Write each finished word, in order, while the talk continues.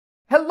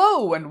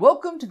Hello, and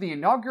welcome to the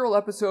inaugural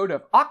episode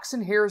of Ox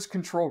and Hare's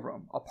Control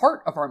Room, a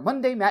part of our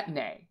Monday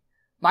Matinee.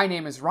 My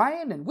name is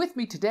Ryan, and with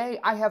me today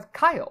I have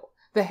Kyle,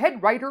 the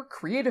head writer,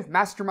 creative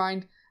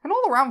mastermind, and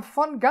all-around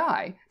fun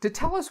guy, to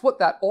tell us what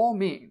that all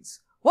means.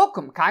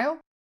 Welcome,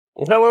 Kyle.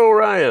 Hello,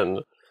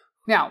 Ryan.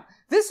 Now,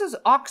 this is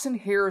Ox and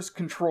Hare's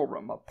Control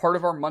Room, a part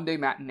of our Monday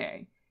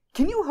Matinee.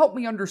 Can you help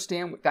me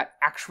understand what that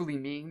actually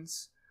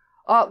means?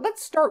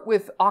 Let's start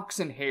with Ox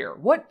and Hare.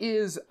 What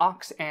is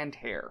Ox and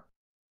Hare?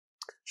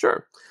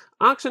 Sure.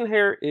 Ox and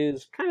Hare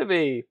is kind of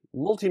a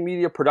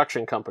multimedia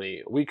production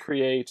company. We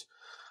create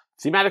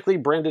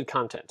thematically branded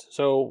content.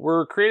 So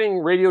we're creating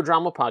radio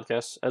drama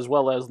podcasts as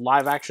well as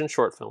live action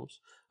short films.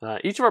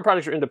 Each of our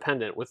projects are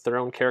independent with their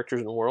own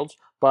characters and worlds,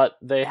 but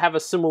they have a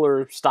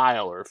similar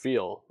style or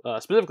feel.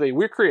 Specifically,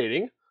 we're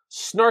creating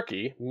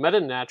snarky,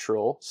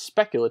 meta-natural,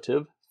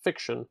 speculative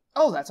fiction.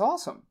 Oh, that's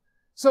awesome.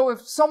 So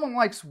if someone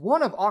likes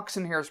one of Ox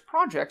and Hare's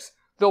projects,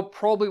 they'll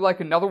probably like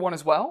another one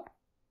as well?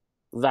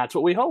 That's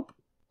what we hope.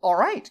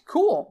 Alright,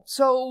 cool.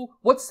 So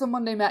what's the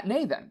Monday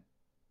Matinee then?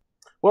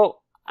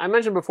 Well, I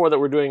mentioned before that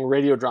we're doing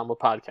radio drama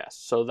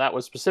podcasts, so that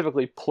was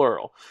specifically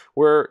plural.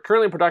 We're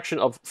currently in production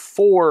of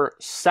 4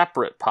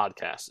 separate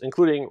podcasts,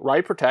 including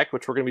Right Protect,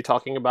 which we're going to be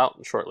talking about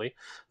shortly,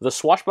 the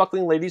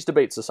Swashbuckling Ladies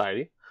Debate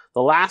Society,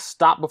 The Last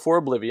Stop Before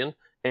Oblivion,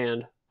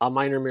 and A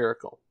Minor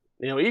Miracle.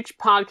 You know, each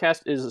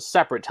podcast is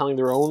separate, telling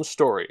their own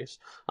stories,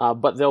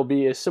 but they'll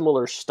be a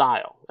similar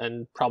style,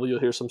 and probably you'll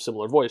hear some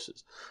similar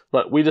voices.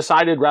 But we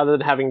decided rather than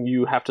having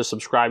you have to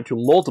subscribe to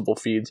multiple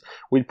feeds,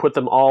 we'd put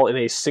them all in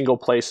a single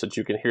place so that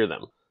you can hear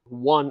them.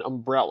 One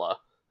umbrella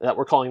that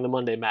we're calling the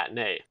Monday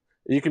Matinee.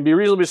 You can be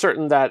reasonably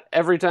certain that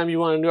every time you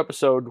want a new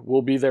episode,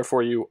 we'll be there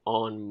for you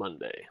on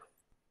Monday.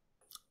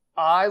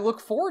 I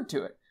look forward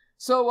to it.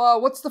 So,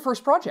 what's the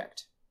first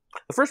project?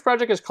 The first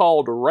project is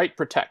called Right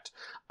Protect.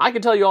 I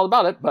can tell you all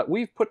about it, but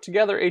we've put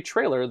together a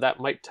trailer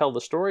that might tell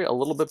the story a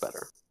little bit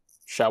better.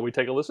 Shall we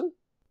take a listen?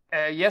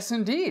 Yes,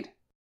 indeed.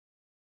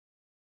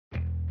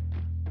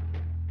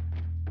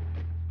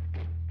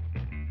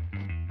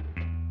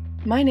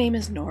 My name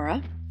is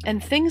Nora,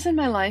 and things in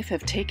my life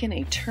have taken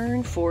a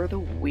turn for the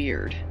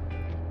weird.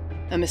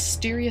 A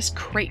mysterious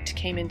crate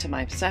came into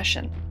my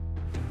possession.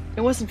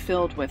 It wasn't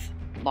filled with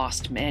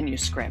lost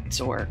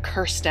manuscripts or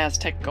cursed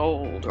Aztec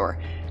gold or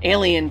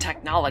alien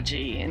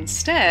technology.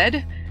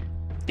 Instead,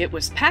 it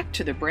was packed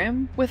to the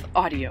brim with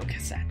audio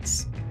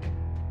cassettes.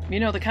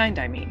 You know the kind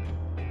I mean.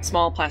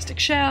 Small plastic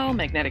shell,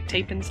 magnetic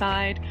tape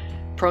inside,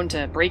 prone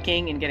to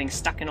breaking and getting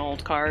stuck in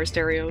old car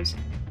stereos.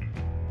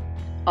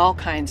 All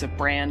kinds of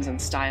brands and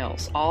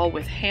styles, all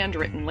with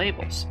handwritten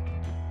labels.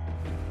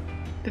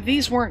 But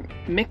these weren't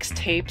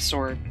mixtapes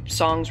or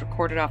songs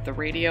recorded off the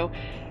radio.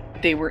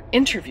 They were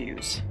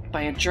interviews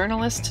by a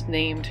journalist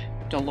named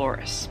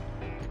Dolores.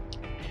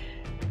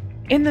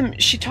 In them,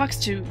 she talks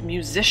to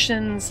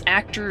musicians,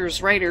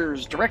 actors,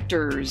 writers,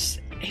 directors.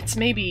 It's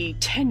maybe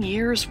 10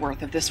 years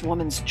worth of this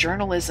woman's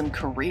journalism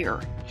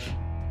career.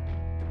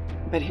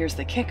 But here's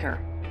the kicker.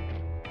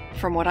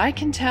 From what I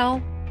can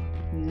tell,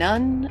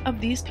 none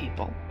of these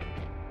people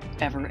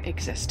ever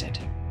existed.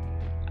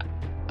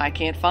 I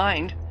can't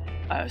find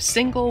a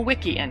single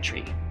wiki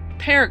entry,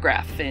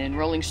 paragraph in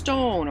Rolling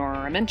Stone, or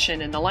a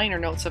mention in the liner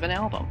notes of an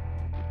album.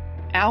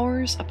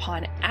 Hours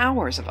upon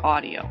hours of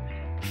audio,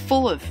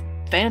 full of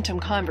phantom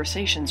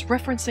conversations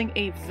referencing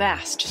a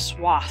vast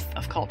swath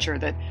of culture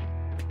that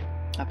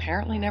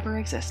apparently never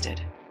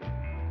existed.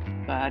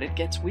 But it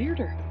gets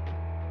weirder.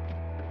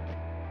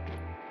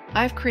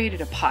 I've created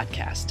a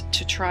podcast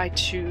to try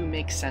to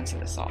make sense of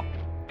this all.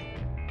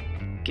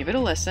 Give it a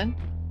listen.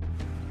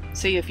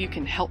 See if you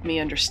can help me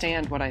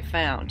understand what I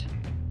found.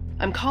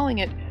 I'm calling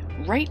it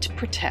Right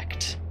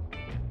Protect.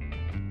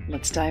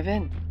 Let's dive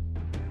in.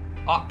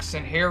 Ox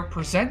and Hare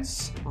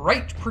presents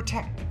Right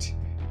Protect,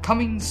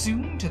 coming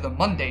soon to the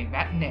Monday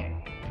Matinee.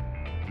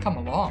 Come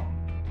along.